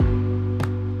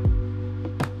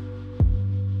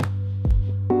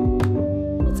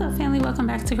welcome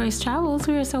back to Grace Travels.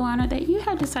 We are so honored that you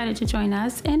have decided to join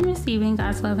us in receiving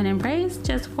God's love and embrace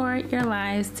just for your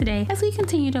lives today as we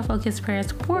continue to focus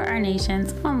prayers for our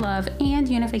nations on love and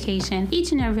unification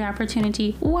each and every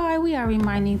opportunity. Why we are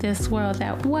reminding this world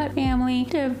that what family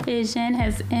division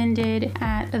has ended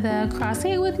at the cross.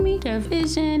 Say it with me.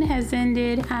 Division has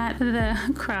ended at the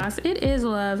cross. It is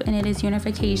love and it is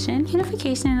unification.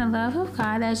 Unification in the love of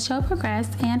God that shall progress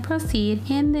and proceed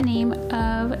in the name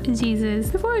of Jesus.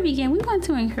 Before we begin, we want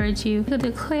to encourage you to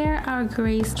declare our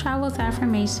Grace Travels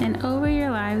affirmation over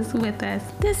your lives with us.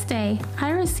 This day,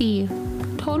 I receive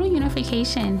total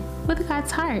unification with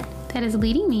God's heart that is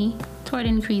leading me toward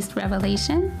increased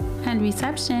revelation and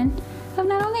reception of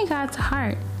not only God's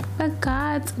heart, but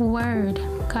God's word,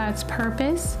 God's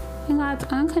purpose, and God's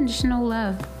unconditional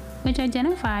love, which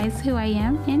identifies who I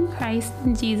am in Christ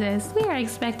Jesus. We are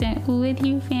expectant with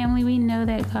you, family. We know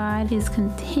that God is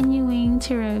continuing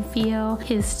to reveal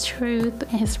His truth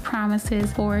and His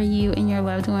promises for you and your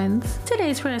loved ones.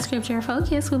 Today's prayer scripture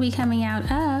focus will be coming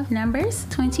out of Numbers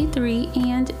 23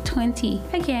 and 20.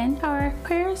 Again, our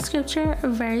prayer scripture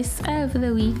verse of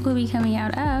the week will be coming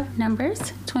out of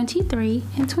Numbers 23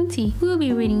 and 20. We will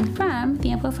be reading from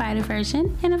the Amplified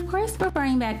Version and, of course,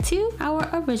 referring back to our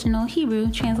original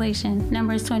Hebrew translation.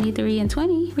 Numbers 23 and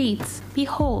 20 reads,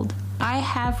 "Behold, I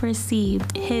have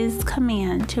received His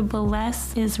command to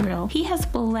bless Israel. He has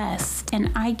blessed, and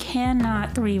I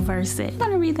cannot reverse it." I'm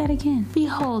going to read that again.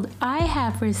 "Behold, I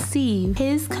have received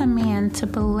His command to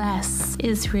bless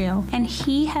Israel, and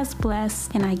He has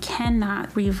blessed, and I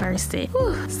cannot reverse it."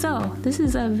 Whew. So, this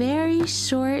is a very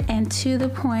short and to the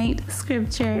point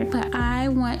scripture, but I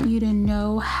want you to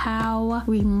know how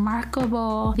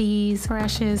remarkable these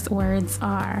precious words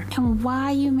are. And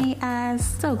why, you may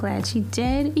ask? So glad you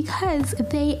did, because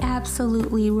they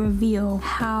absolutely reveal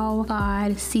how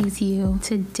God sees you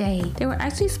today. They were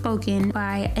actually spoken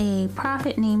by a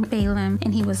prophet named Balaam,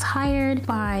 and he was hired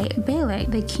by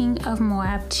Balak, the king of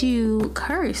Moab, to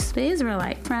curse the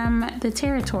Israelites from the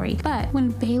territory. But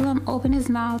when Balaam opened his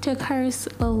mouth to curse,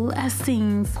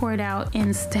 blessings poured out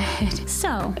instead.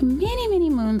 So many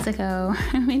moons ago,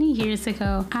 many years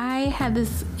ago, I had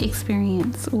this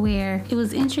experience where it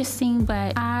was interesting,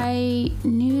 but I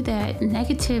knew that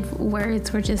negative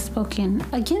words were just spoken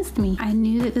against me. I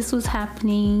knew that this was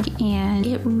happening, and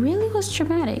it really was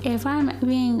traumatic. If I'm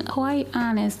being quite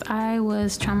honest, I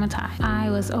was traumatized. I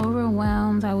was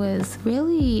overwhelmed. I was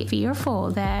really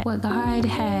fearful that what God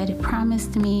had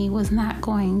promised me was not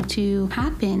going to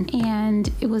happen. And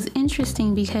it was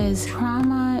interesting because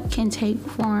trauma can take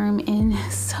form in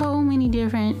so many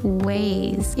different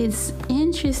ways. It's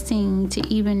interesting to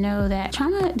even know that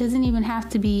trauma doesn't even have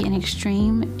to be an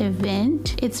extreme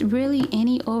event. It's really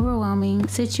any overwhelming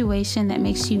situation that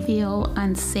makes you feel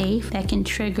unsafe that can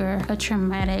trigger a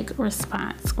traumatic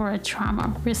response or a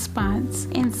trauma response.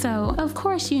 And so, of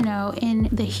course, you know, in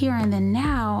the here and the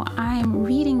now, I'm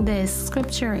reading this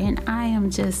scripture and I am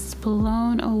just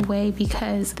blown away,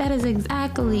 because that is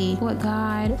exactly what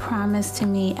God promised to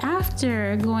me.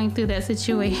 After going through that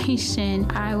situation,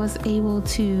 I was able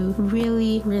to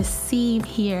really receive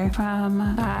here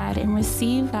from God and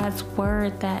receive God's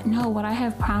word that, no, what I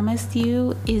have promised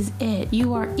you is it.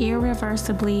 You are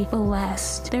irreversibly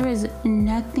blessed. There is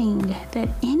nothing that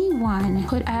anyone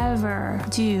could ever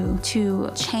do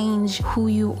to change who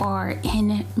you are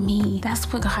in me.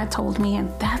 That's what God told me,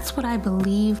 and that's what I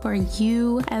believe for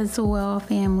you as well,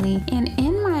 family. And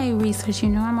in my research, you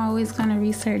know, I'm always going to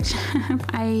research.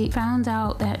 I found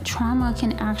out that trauma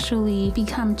can actually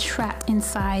become trapped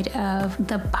inside of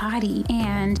the body,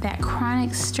 and that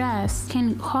chronic stress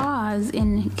can cause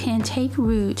and can take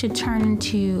root to turn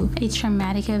into a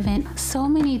traumatic event. So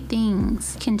many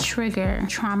things can trigger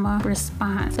trauma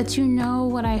response. But you know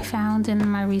what I found in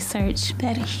my research?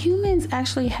 That humans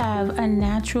actually have a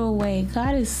natural way.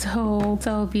 God is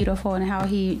so beautiful in how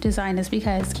He designed us,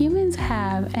 because humans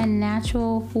have a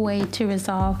natural way to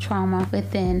resolve trauma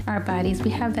within our bodies.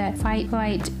 We have that fight,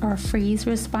 flight, or freeze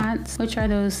response, which are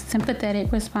those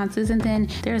sympathetic responses. And then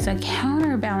there's a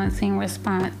counterbalancing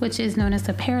response, which is known as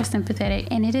the parasympathetic,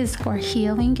 and it is for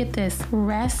healing. Get this: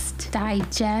 rest,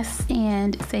 digest,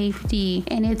 and safety.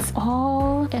 And it's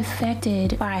all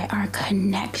affected by our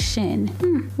connection.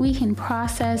 We can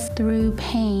process through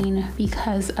pain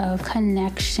because of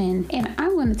connection. And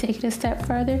I'm going to take it a step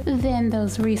further than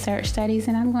those research studies,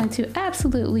 and I'm going to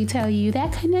absolutely tell you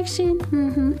that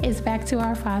connection is back to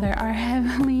our Father, our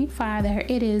Heavenly Father.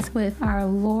 It is with our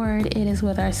Lord. It is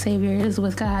with our Savior. It is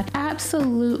with God.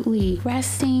 Absolutely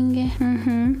resting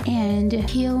and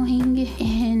healing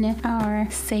in our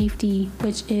safety,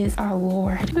 which is our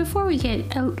Lord. Before we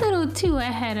get a little too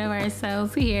ahead of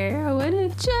ourselves here, I want to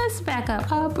just back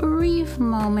up a brief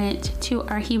moment to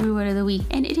our Hebrew word of the week.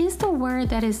 And it is the word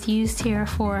that is used here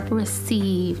for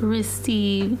receive.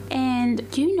 And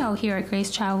you know, here at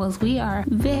Grace Travels, we are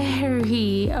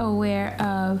very aware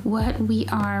of what we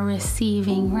are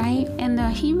receiving, right? And the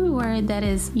Hebrew word that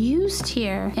is used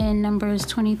here in Numbers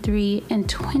 23 and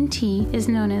 20 is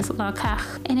known as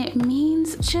lakach. And it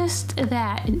means just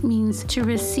that. It means to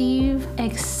receive,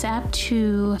 accept,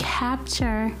 to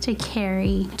capture, to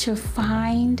carry, to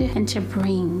find, and to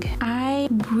bring. I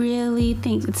really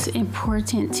think it's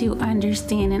important to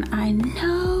understand, and I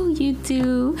know you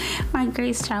do, my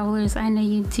Grace Travelers, I know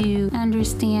you do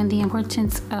understand the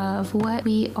importance of what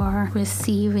we are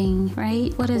receiving,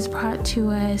 right? What is brought to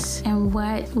us and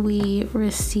what we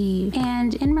receive.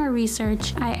 And in my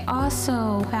research, I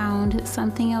also found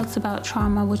something else about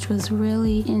trauma, which was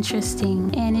really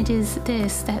interesting. And it is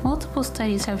this, that multiple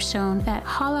studies have shown that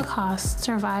Holocaust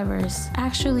survivors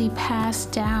actually pass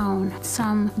down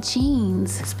some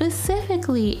genes,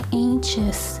 specifically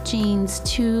anxious genes,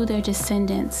 to their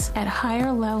descendants at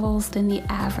higher levels than the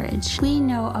average. We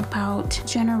know about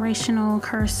generational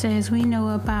curses. We know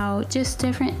about just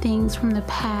different things from the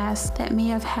past that may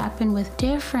have happened with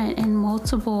different and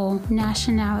multiple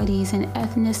nationalities and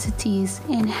ethnicities,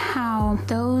 and how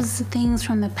those things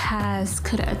from the past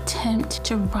could attempt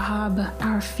to rob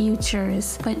our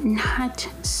futures, but not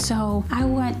so. I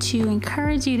want to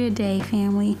encourage you today,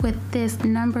 family, with this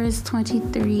Numbers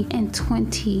 23 and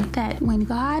 20, that when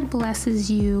God blesses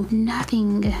you,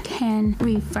 nothing can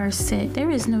reverse it. There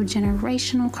is no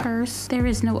generational curse. There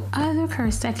is no other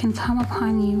curse that can come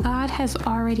upon you. God has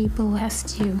already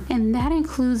blessed you, and that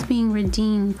includes being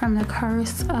redeemed from the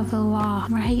curse of the law,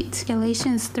 right?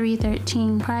 Galatians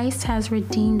 3:13, Christ has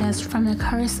redeemed us from the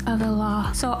curse of the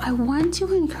law. So I want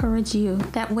to encourage you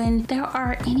that when there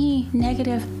are any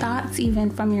negative thoughts, even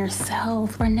from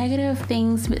yourself, or negative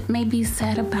things that may be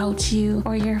said about you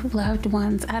or your loved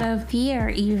ones out of fear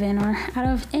even, or out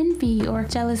of envy or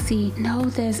jealousy, know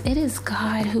this: it is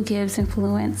God who gives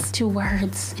influence to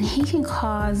words, and He can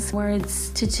cause words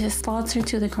to just falter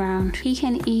to the ground. He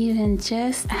can even,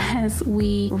 just as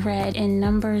we read in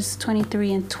Numbers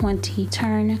 23 and 20,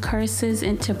 turn curses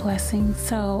into blessings.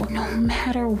 So no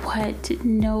matter what,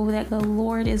 know that the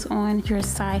Lord is on your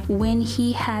side. When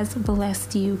He has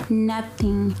blessed you,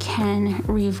 nothing can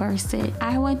reverse it.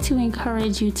 I want to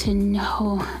encourage you to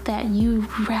know that you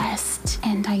rest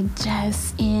and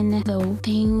digest in the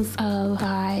things of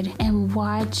God and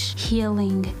watch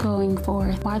healing going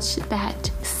forth. Watch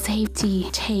that safety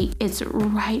take its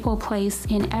rightful place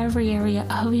in every area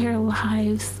of your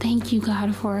lives. Thank you,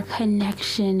 God, for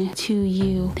connection to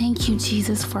you. Thank you,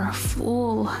 Jesus, for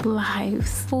full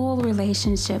lives, full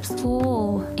relationships,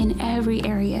 full in every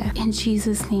area. In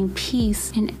Jesus' name,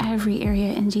 peace in every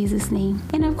area in Jesus' name.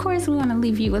 And of course, we want to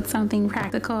leave you with something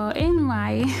practical. In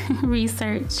my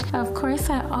research, of course,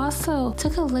 I also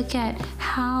took a look at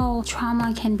how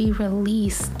trauma can be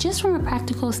released just from a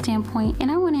practical standpoint.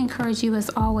 And I want to encourage you, as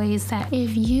always, that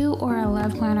if you or a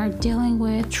loved one are dealing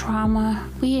with trauma,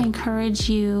 we encourage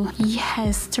you,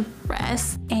 yes, to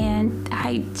rest and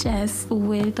digest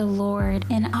with the Lord,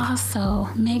 and also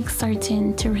make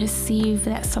certain to receive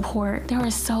that support. There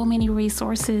are so many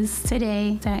resources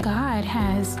today that God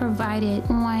has provided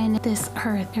on this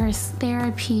earth. There's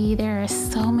therapy. There are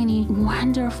so many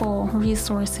wonderful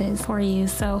resources for you.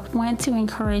 So I want to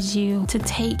encourage you to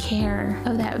take care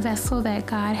of that vessel that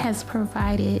God has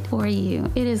provided for you.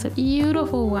 It is a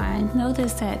beautiful one. Know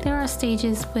this, that there are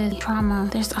stages with trauma.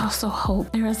 There's also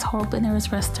hope. There is hope and there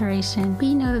is restoration.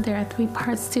 We know that there are 3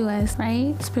 parts to us,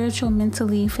 right? Spiritual,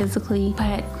 mentally, physically,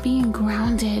 but being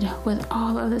grounded with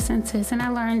all of the senses. And I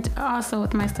learned also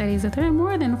with my studies that there are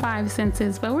more than 5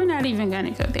 senses, but we're not even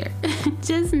going to go there.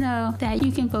 Just know that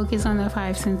you can focus on the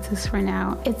 5 senses for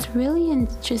now. It's really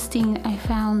interesting. I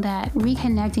found that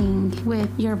reconnecting with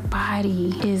your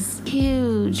body is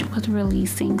huge with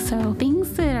releasing. So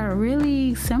things that are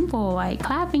really simple, like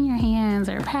clapping your hands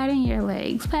or patting your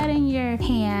legs, patting your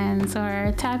hands,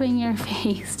 or tapping your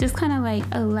face, just kind of like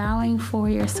allowing for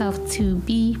yourself to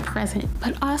be present.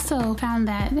 But also found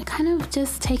that kind of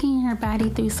just taking your body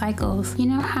through cycles. You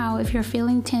know how if you're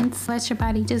feeling tense, let your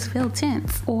body just feel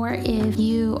tense. Or if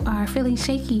you are feeling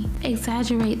shaky,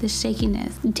 exaggerate the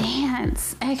shakiness.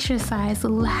 Dance, exercise,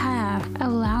 laugh,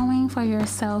 allowing for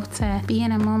yourself to be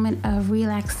in a moment of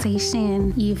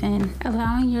relaxation, even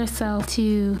allowing yourself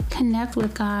to connect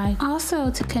with God, also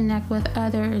to connect with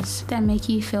others that make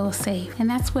you feel safe. And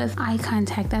that's That's with eye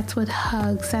contact, that's with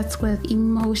hugs, that's with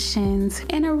emotions.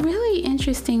 And a really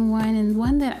interesting one, and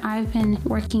one that I've been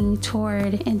working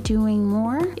toward and doing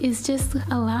more, is just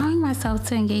allowing myself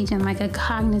to engage in like a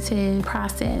cognitive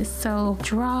process. So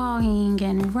drawing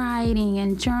and writing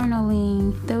and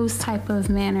journaling, those type of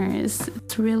manners.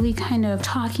 It's really kind of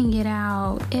talking it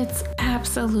out. It's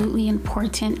absolutely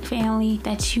important, family,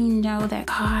 that you know that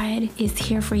God is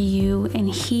here for you and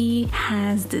He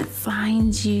has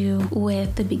designed you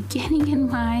with the beginning in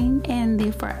mind and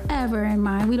the forever in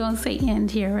mind. We don't say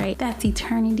end here, right? That's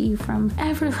eternity, from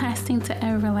everlasting to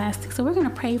everlasting. So we're going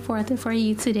to pray for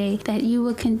you today, that you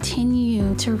will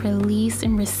continue to release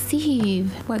and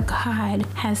receive what God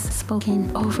has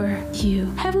spoken over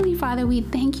you. Heavenly Father, we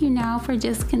thank you now for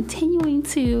just continuing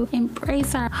to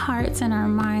embrace our hearts and our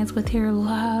minds with your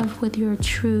love, with your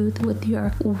truth, with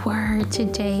your word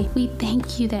today. We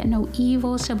thank you that no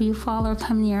evil shall befall or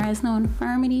come near us, no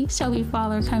infirmity shall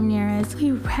befall or come near us.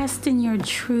 We rest in your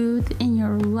truth, in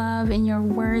your love, in your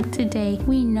word today.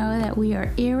 We know that we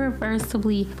are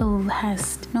irreversibly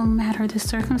blessed, no matter the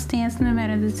circumstance, no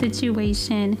matter the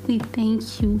situation. We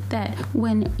thank you that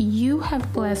when you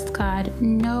have blessed, God,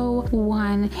 no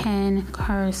one can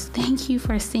curse. Thank you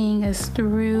for seeing us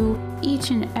through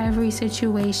each and every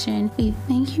situation. We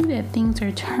thank you that things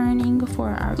are turning for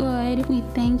our good. We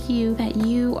thank you that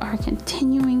you are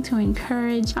continuing to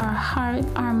encourage our hearts,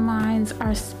 our minds,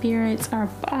 our spirits, our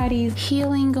bodies,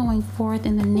 healing going forth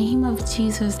in the name of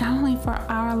Jesus, not only for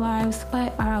our lives,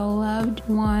 but our loved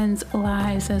ones'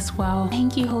 lives as well.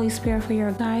 Thank you, Holy Spirit, for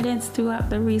your guidance throughout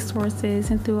the resources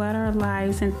and throughout our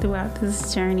lives and throughout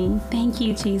this journey. Thank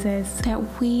you, Jesus, that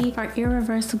we are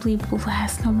irreversibly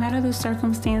blessed, no matter the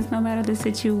circumstance, no matter the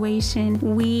situation.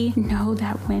 We know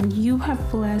that when you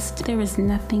have blessed, there is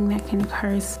nothing that can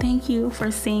curse. Thank you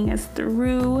for seeing us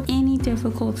through any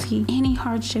difficulty, any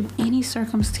hardship, any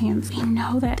circumstance. We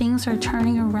know that things are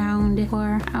turning around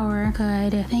for our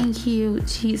good. Thank you,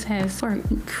 Jesus, for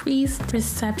increased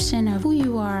perception of who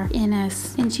you are in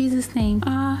us. In Jesus' name,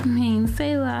 amen.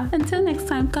 Selah. Until next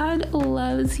time, God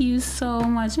loves you so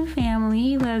much, family.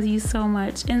 He loves you so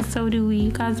much, and so do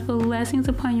we. God's blessings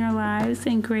upon your lives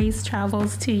and grace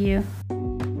travels to you.